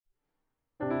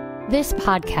This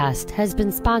podcast has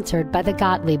been sponsored by the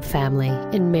Gottlieb family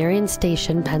in Marion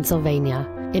Station, Pennsylvania,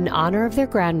 in honor of their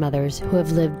grandmothers who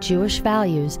have lived Jewish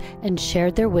values and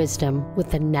shared their wisdom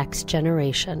with the next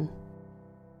generation.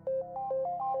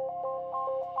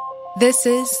 This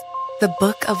is The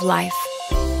Book of Life,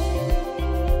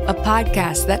 a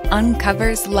podcast that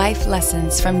uncovers life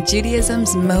lessons from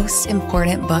Judaism's most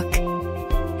important book,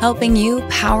 helping you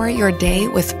power your day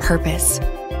with purpose.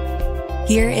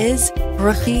 Here is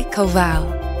Ruchi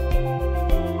Koval.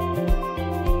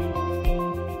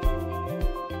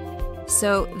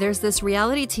 So there's this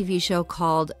reality TV show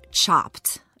called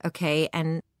Chopped, okay?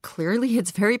 And clearly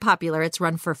it's very popular. It's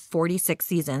run for 46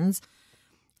 seasons.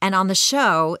 And on the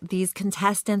show, these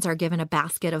contestants are given a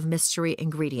basket of mystery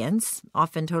ingredients,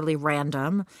 often totally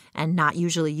random and not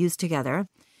usually used together.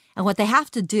 And what they have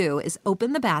to do is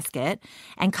open the basket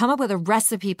and come up with a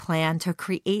recipe plan to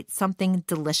create something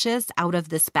delicious out of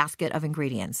this basket of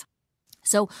ingredients.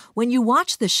 So when you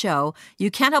watch the show, you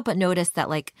can't help but notice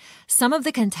that some of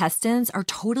the contestants are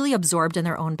totally absorbed in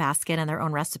their own basket and their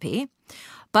own recipe,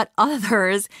 but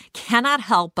others cannot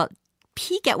help but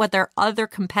peek at what their other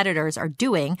competitors are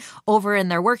doing over in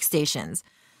their workstations.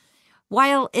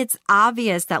 While it's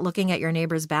obvious that looking at your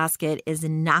neighbor's basket is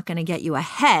not going to get you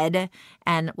ahead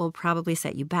and will probably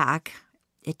set you back,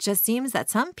 it just seems that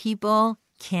some people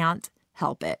can't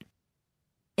help it.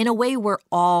 In a way, we're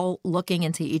all looking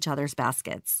into each other's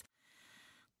baskets.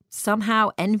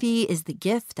 Somehow, envy is the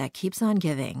gift that keeps on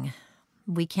giving.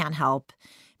 We can't help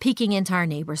peeking into our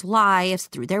neighbors' lives,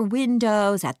 through their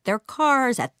windows, at their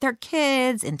cars, at their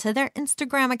kids, into their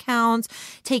Instagram accounts,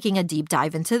 taking a deep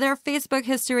dive into their Facebook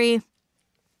history.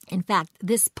 In fact,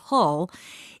 this pull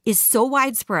is so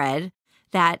widespread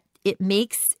that it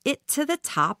makes it to the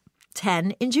top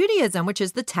 10 in Judaism, which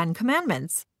is the 10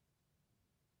 Commandments.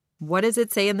 What does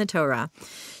it say in the Torah?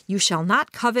 You shall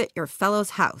not covet your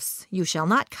fellow's house. You shall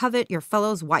not covet your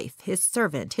fellow's wife, his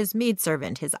servant, his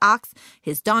maidservant, his ox,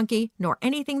 his donkey, nor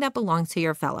anything that belongs to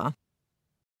your fellow.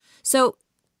 So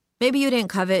maybe you didn't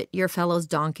covet your fellow's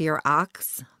donkey or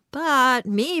ox, but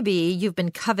maybe you've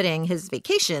been coveting his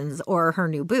vacations or her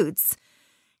new boots.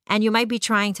 And you might be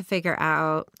trying to figure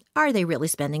out, are they really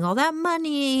spending all that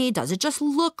money? Does it just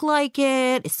look like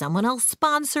it? Is someone else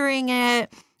sponsoring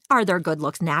it? Are their good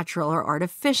looks natural or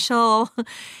artificial?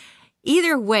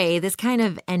 Either way, this kind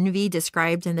of envy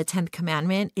described in the 10th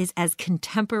commandment is as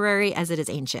contemporary as it is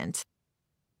ancient.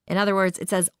 In other words,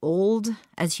 it's as old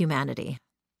as humanity.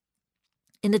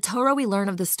 In the Torah, we learn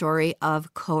of the story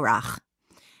of Korach.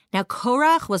 Now,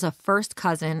 Korach was a first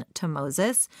cousin to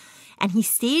Moses, and he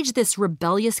staged this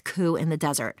rebellious coup in the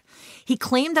desert. He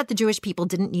claimed that the Jewish people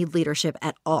didn't need leadership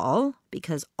at all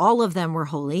because all of them were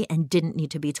holy and didn't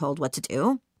need to be told what to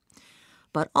do.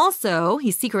 But also, he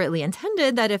secretly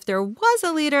intended that if there was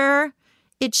a leader,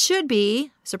 it should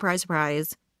be, surprise,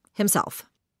 surprise, himself.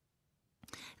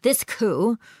 This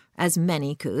coup, as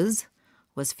many coups,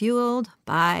 was fueled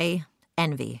by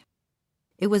envy.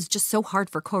 It was just so hard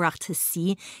for Korach to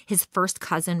see his first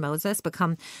cousin Moses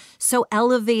become so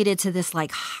elevated to this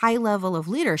high level of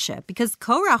leadership because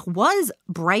Korach was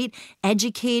bright,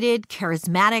 educated,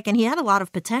 charismatic, and he had a lot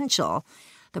of potential.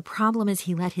 The problem is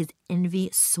he let his envy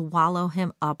swallow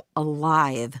him up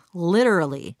alive,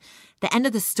 literally. The end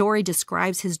of the story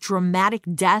describes his dramatic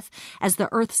death as the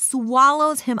earth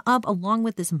swallows him up along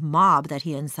with this mob that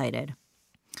he incited.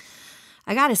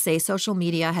 I gotta say, social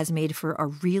media has made for a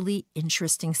really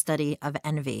interesting study of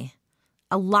envy.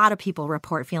 A lot of people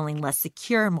report feeling less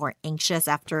secure, more anxious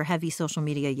after heavy social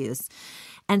media use.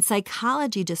 And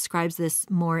psychology describes this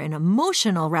more in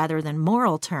emotional rather than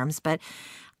moral terms, but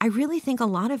I really think a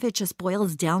lot of it just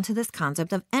boils down to this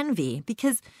concept of envy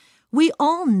because we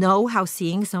all know how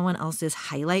seeing someone else's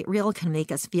highlight reel can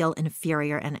make us feel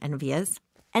inferior and envious.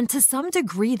 And to some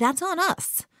degree, that's on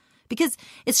us. Because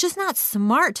it's just not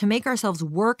smart to make ourselves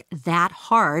work that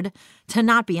hard to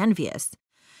not be envious.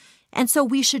 And so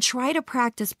we should try to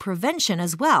practice prevention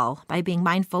as well by being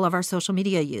mindful of our social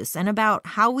media use and about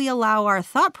how we allow our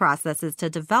thought processes to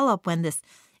develop when this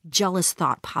jealous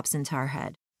thought pops into our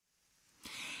head.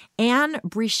 Anne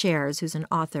Brichers, who's an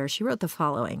author, she wrote the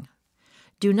following: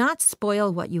 "Do not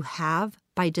spoil what you have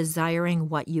by desiring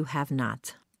what you have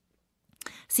not."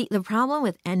 See, the problem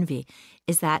with envy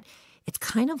is that it's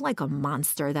kind of like a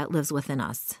monster that lives within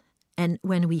us. And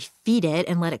when we feed it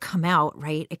and let it come out,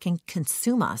 right, it can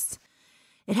consume us.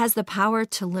 It has the power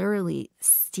to literally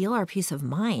steal our peace of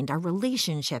mind, our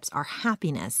relationships, our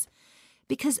happiness.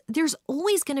 Because there's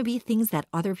always going to be things that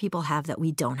other people have that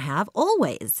we don't have,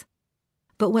 always.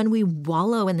 But when we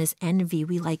wallow in this envy,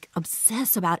 we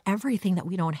obsess about everything that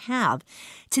we don't have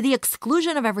to the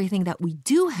exclusion of everything that we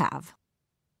do have.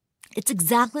 It's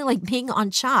exactly like being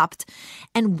on Chopped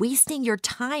and wasting your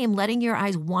time letting your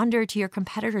eyes wander to your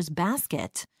competitor's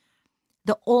basket.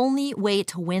 The only way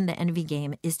to win the envy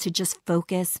game is to just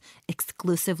focus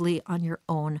exclusively on your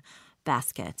own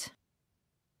basket.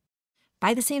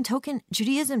 By the same token,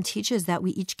 Judaism teaches that we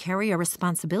each carry a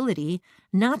responsibility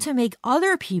not to make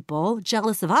other people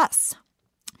jealous of us.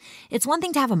 It's one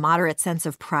thing to have a moderate sense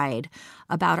of pride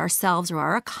about ourselves or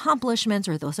our accomplishments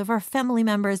or those of our family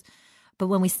members, but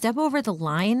when we step over the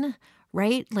line,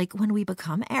 right, like when we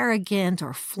become arrogant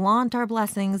or flaunt our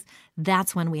blessings,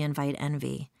 that's when we invite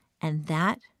envy, and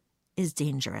that is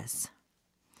dangerous.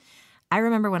 I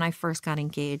remember when I first got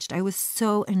engaged, I was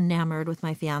so enamored with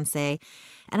my fiance,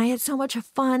 and I had so much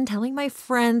fun telling my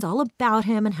friends all about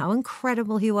him and how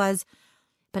incredible he was.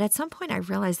 But at some point, I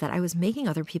realized that I was making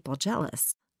other people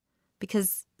jealous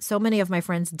because so many of my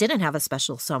friends didn't have a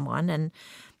special someone, and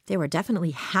they were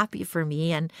definitely happy for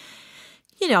me. And,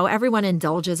 everyone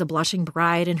indulges a blushing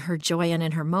bride in her joy and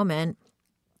in her moment.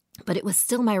 But it was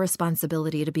still my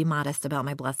responsibility to be modest about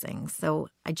my blessings, so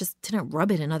I just didn't rub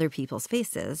it in other people's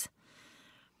faces.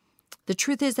 The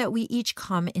truth is that we each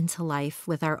come into life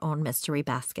with our own mystery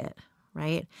basket,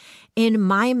 right? In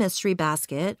my mystery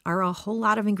basket are a whole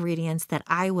lot of ingredients that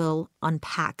I will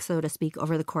unpack, so to speak,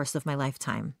 over the course of my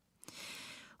lifetime.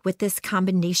 With this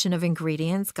combination of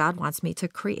ingredients, God wants me to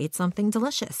create something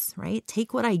delicious, right?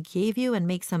 Take what I gave you and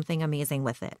make something amazing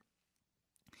with it.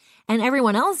 And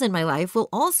everyone else in my life will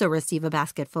also receive a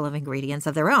basket full of ingredients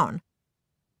of their own.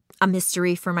 A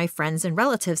mystery for my friends and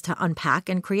relatives to unpack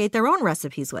and create their own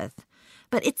recipes with.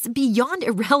 But it's beyond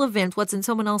irrelevant what's in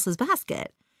someone else's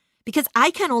basket, because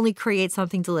I can only create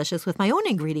something delicious with my own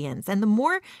ingredients. And the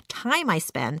more time I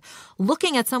spend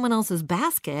looking at someone else's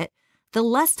basket, the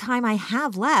less time I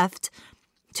have left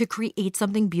to create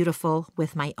something beautiful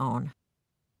with my own.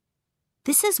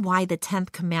 This is why the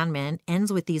 10th commandment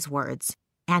ends with these words,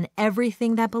 and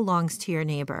everything that belongs to your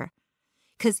neighbor.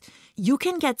 Because you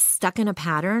can get stuck in a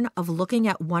pattern of looking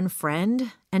at one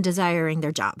friend and desiring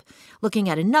their job, looking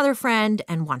at another friend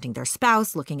and wanting their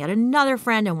spouse, looking at another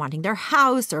friend and wanting their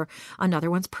house or another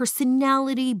one's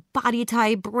personality, body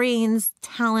type, brains,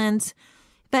 talent.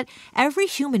 But every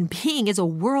human being is a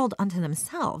world unto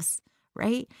themselves,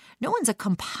 right? No one's a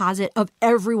composite of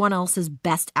everyone else's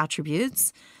best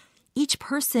attributes. Each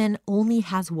person only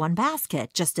has one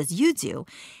basket, just as you do,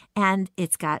 and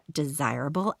it's got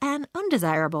desirable and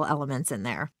undesirable elements in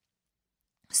there.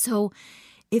 So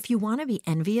if you want to be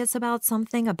envious about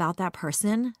something about that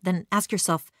person, then ask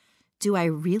yourself, do I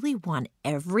really want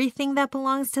everything that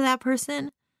belongs to that person?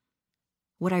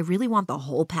 Would I really want the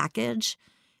whole package?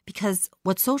 Because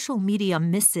what social media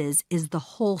misses is the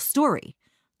whole story.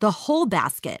 The whole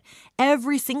basket,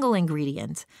 every single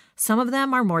ingredient. Some of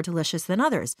them are more delicious than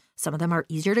others. Some of them are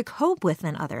easier to cope with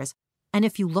than others. And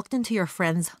if you looked into your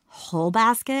friend's whole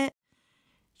basket,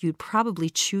 you'd probably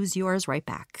choose yours right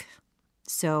back.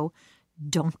 So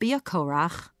don't be a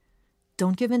Korach.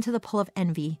 Don't give in to the pull of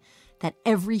envy that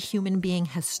every human being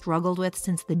has struggled with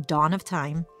since the dawn of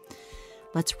time.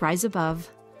 Let's rise above.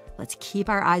 Let's keep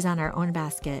our eyes on our own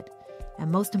basket.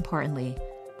 And most importantly,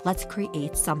 let's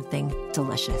create something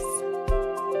delicious.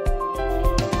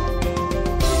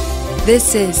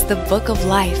 This is the Book of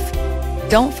Life.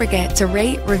 Don't forget to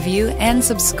rate, review, and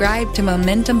subscribe to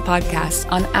Momentum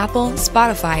Podcast on Apple,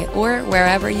 Spotify, or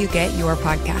wherever you get your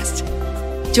podcast.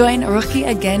 Join Ruchi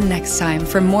again next time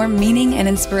for more meaning and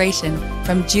inspiration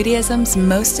from Judaism's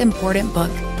most important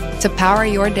book, to power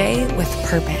your day with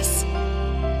purpose.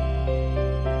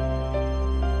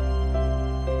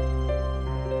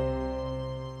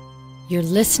 You're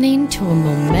listening to a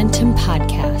Momentum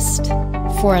podcast.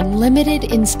 For unlimited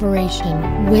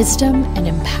inspiration, wisdom, and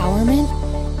empowerment,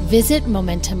 visit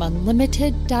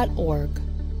MomentumUnlimited.org.